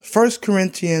1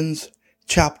 Corinthians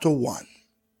chapter 1,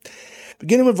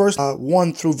 beginning with verse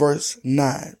 1 through verse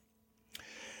 9.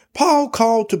 Paul,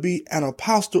 called to be an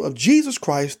apostle of Jesus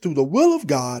Christ through the will of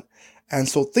God, and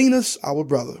Sosthenes our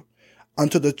brother,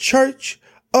 unto the church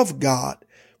of God,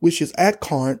 which is at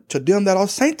Corinth, to them that are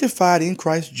sanctified in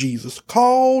Christ Jesus,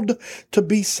 called to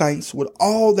be saints, with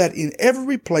all that in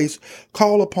every place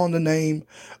call upon the name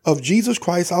of Jesus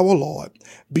Christ our Lord,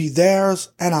 be theirs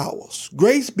and ours.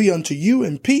 Grace be unto you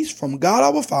and peace from God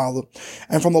our Father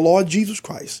and from the Lord Jesus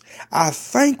Christ. I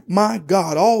thank my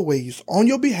God always on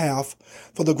your behalf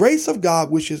for the grace of God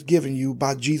which is given you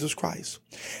by Jesus Christ,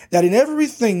 that in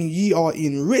everything ye are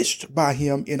enriched by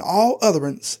him in all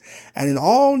utterance and in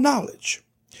all knowledge,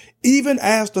 even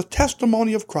as the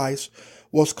testimony of Christ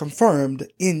was confirmed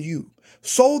in you,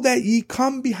 so that ye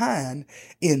come behind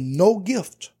in no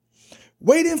gift,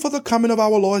 waiting for the coming of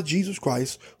our Lord Jesus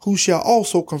Christ, who shall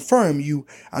also confirm you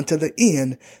unto the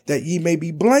end, that ye may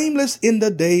be blameless in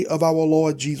the day of our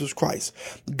Lord Jesus Christ.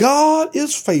 God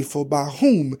is faithful, by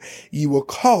whom ye were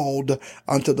called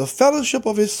unto the fellowship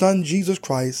of his Son Jesus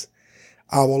Christ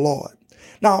our Lord.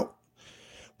 Now,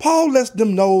 Paul lets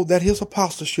them know that his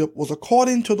apostleship was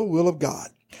according to the will of God.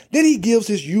 Then he gives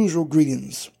his usual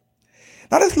greetings.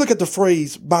 Now let's look at the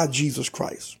phrase, by Jesus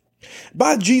Christ.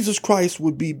 By Jesus Christ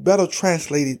would be better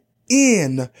translated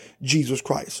in Jesus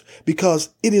Christ,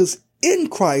 because it is in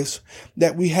Christ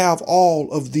that we have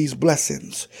all of these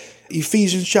blessings.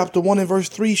 Ephesians chapter 1 and verse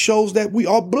 3 shows that we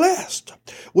are blessed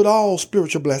with all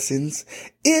spiritual blessings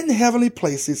in heavenly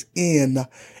places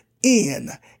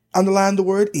underline the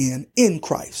word in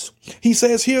Christ. He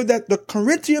says here that the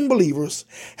Corinthian believers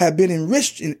have been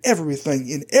enriched in everything,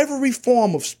 in every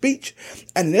form of speech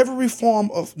and in every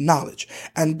form of knowledge.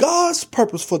 And God's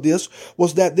purpose for this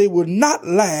was that they would not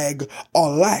lag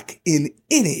or lack in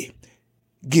any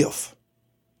gift.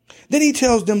 Then he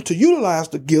tells them to utilize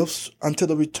the gifts until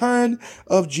the return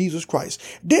of Jesus Christ.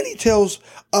 Then he tells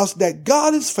us that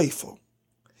God is faithful.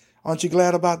 Aren't you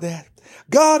glad about that?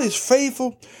 God is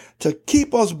faithful to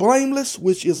keep us blameless,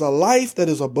 which is a life that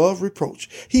is above reproach.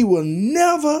 He will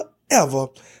never, ever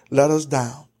let us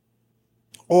down.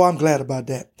 Oh, I'm glad about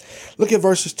that. Look at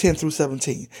verses 10 through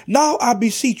 17. Now I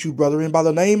beseech you, brethren, by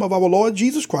the name of our Lord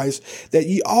Jesus Christ, that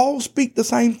ye all speak the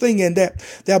same thing, and that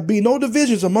there be no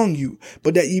divisions among you,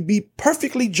 but that ye be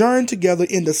perfectly joined together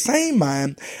in the same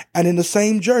mind and in the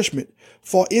same judgment.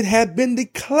 For it had been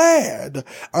declared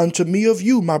unto me of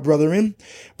you, my brethren,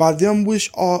 by them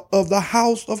which are of the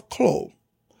house of Chloe,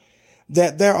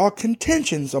 that there are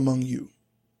contentions among you.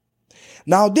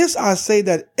 Now this I say,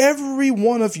 that every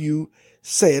one of you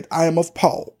said, I am of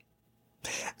Paul,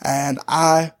 and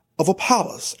I of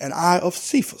Apollos, and I of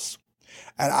Cephas,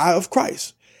 and I of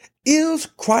Christ. Is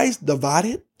Christ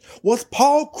divided? Was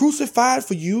Paul crucified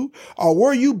for you, or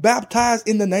were you baptized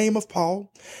in the name of Paul?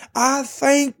 I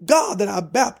thank God that I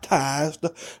baptized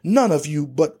none of you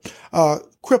but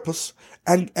Crispus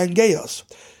and Gaius,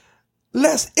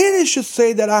 lest any should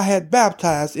say that I had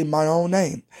baptized in my own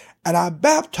name. And I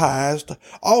baptized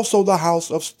also the house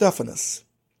of Stephanus.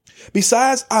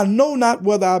 Besides, I know not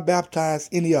whether I baptized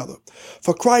any other.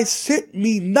 For Christ sent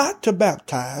me not to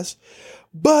baptize,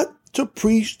 but to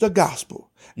preach the gospel,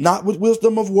 not with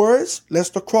wisdom of words,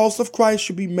 lest the cross of Christ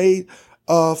should be made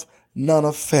of none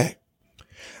effect.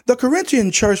 The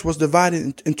Corinthian church was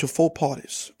divided into four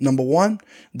parties. Number one,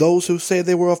 those who said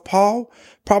they were of Paul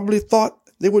probably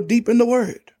thought they were deep in the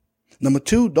word. Number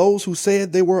two, those who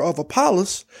said they were of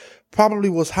Apollos probably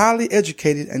was highly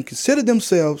educated and considered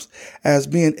themselves as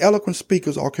being eloquent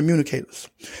speakers or communicators.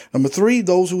 Number three,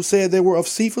 those who said they were of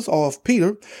Cephas or of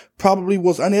Peter probably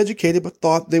was uneducated but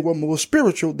thought they were more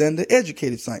spiritual than the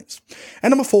educated saints.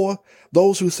 And number four,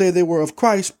 those who said they were of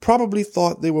Christ probably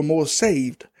thought they were more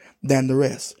saved than the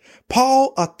rest.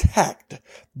 Paul attacked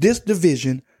this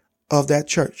division of that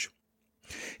church.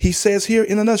 He says here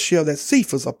in a nutshell that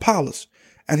Cephas, Apollos,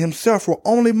 and himself were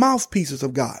only mouthpieces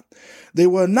of God. They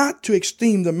were not to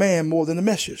esteem the man more than the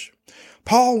message.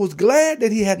 Paul was glad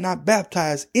that he had not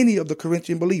baptized any of the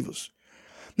Corinthian believers.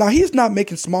 Now, he is not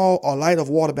making small or light of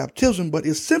water baptism, but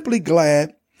is simply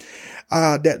glad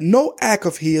that no act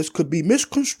of his could be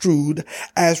misconstrued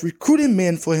as recruiting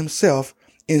men for himself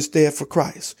instead for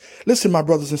Christ. Listen, my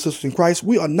brothers and sisters in Christ,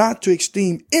 we are not to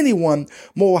esteem anyone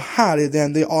more highly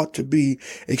than they ought to be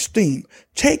esteemed.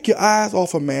 Take your eyes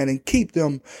off a man and keep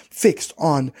them fixed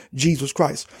on Jesus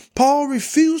Christ. Paul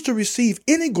refused to receive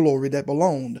any glory that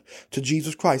belonged to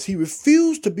Jesus Christ. He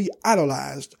refused to be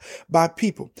idolized by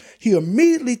people. He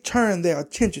immediately turned their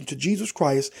attention to Jesus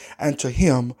Christ and to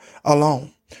him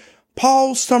alone.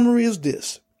 Paul's summary is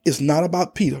this. It's not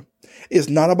about Peter. It's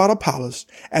not about Apollos,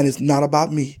 and it's not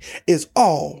about me. It's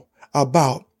all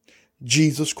about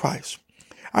Jesus Christ.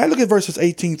 All right, look at verses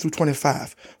 18 through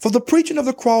 25. For the preaching of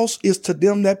the cross is to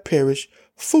them that perish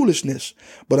foolishness,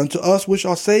 but unto us which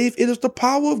are saved it is the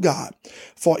power of God.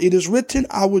 For it is written,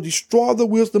 I will destroy the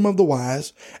wisdom of the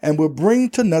wise, and will bring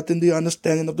to nothing the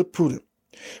understanding of the prudent.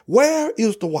 Where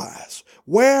is the wise?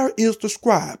 Where is the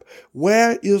scribe?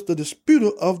 Where is the disputer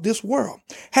of this world?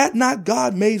 Had not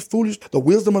God made foolish the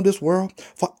wisdom of this world?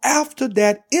 For after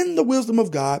that, in the wisdom of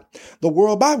God, the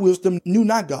world by wisdom knew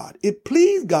not God. It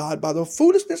pleased God by the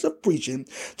foolishness of preaching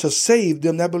to save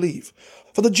them that believe.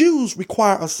 For the Jews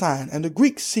require a sign, and the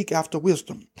Greeks seek after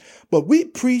wisdom. But we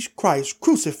preach Christ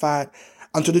crucified,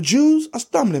 unto the Jews a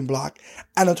stumbling block,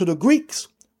 and unto the Greeks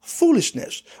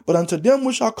foolishness. But unto them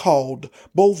which are called,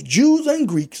 both Jews and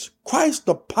Greeks, Christ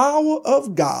the power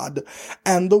of God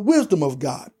and the wisdom of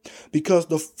God. Because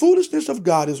the foolishness of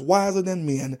God is wiser than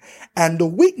men, and the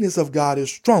weakness of God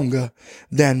is stronger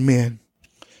than men.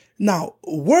 Now,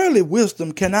 worldly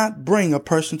wisdom cannot bring a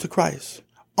person to Christ.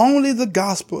 Only the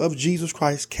gospel of Jesus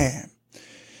Christ can.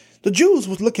 The Jews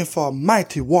was looking for a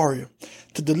mighty warrior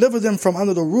to deliver them from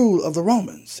under the rule of the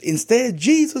Romans. Instead,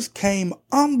 Jesus came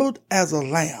humbled as a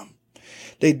lamb.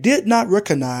 They did not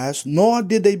recognize, nor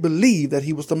did they believe that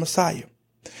he was the Messiah.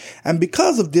 And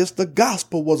because of this, the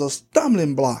gospel was a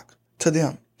stumbling block to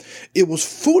them. It was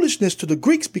foolishness to the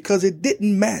Greeks because it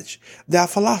didn't match their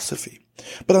philosophy.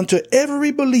 But unto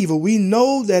every believer, we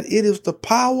know that it is the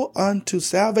power unto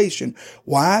salvation.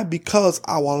 Why? Because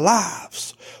our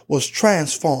lives was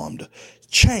transformed,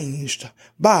 changed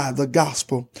by the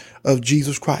gospel of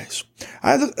Jesus Christ.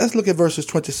 All right, let's look at verses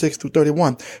 26 through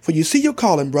 31. For you see your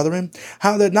calling, brethren,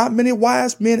 how that not many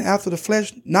wise men after the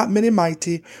flesh, not many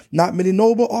mighty, not many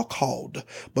noble are called.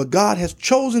 But God has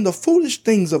chosen the foolish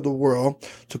things of the world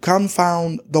to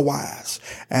confound the wise.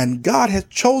 And God has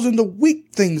chosen the weak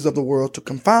things of the world to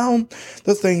confound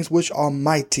the things which are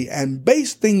mighty, and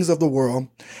base things of the world,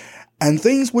 and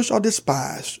things which are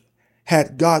despised,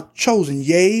 had God chosen,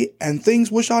 yea, and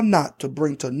things which are not, to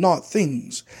bring to naught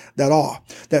things that are,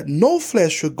 that no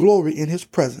flesh should glory in his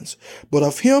presence. But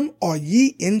of him are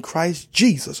ye in Christ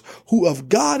Jesus, who of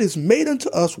God is made unto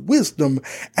us wisdom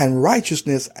and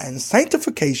righteousness and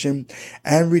sanctification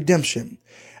and redemption,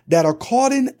 that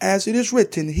according as it is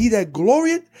written, he that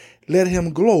glorieth, let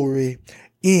him glory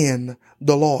in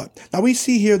the Lord. Now we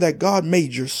see here that God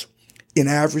majors in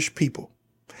average people.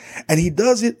 And he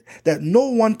does it that no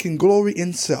one can glory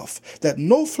in self, that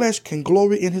no flesh can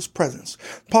glory in his presence.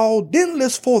 Paul then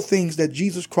lists 4 things that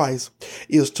Jesus Christ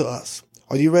is to us.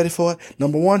 Are you ready for it?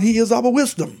 Number 1, he is our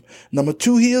wisdom. Number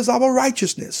 2, he is our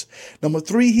righteousness. Number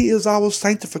 3, he is our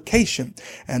sanctification.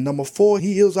 And number 4,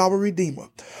 he is our redeemer.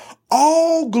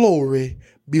 All glory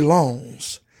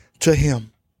belongs to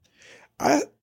him.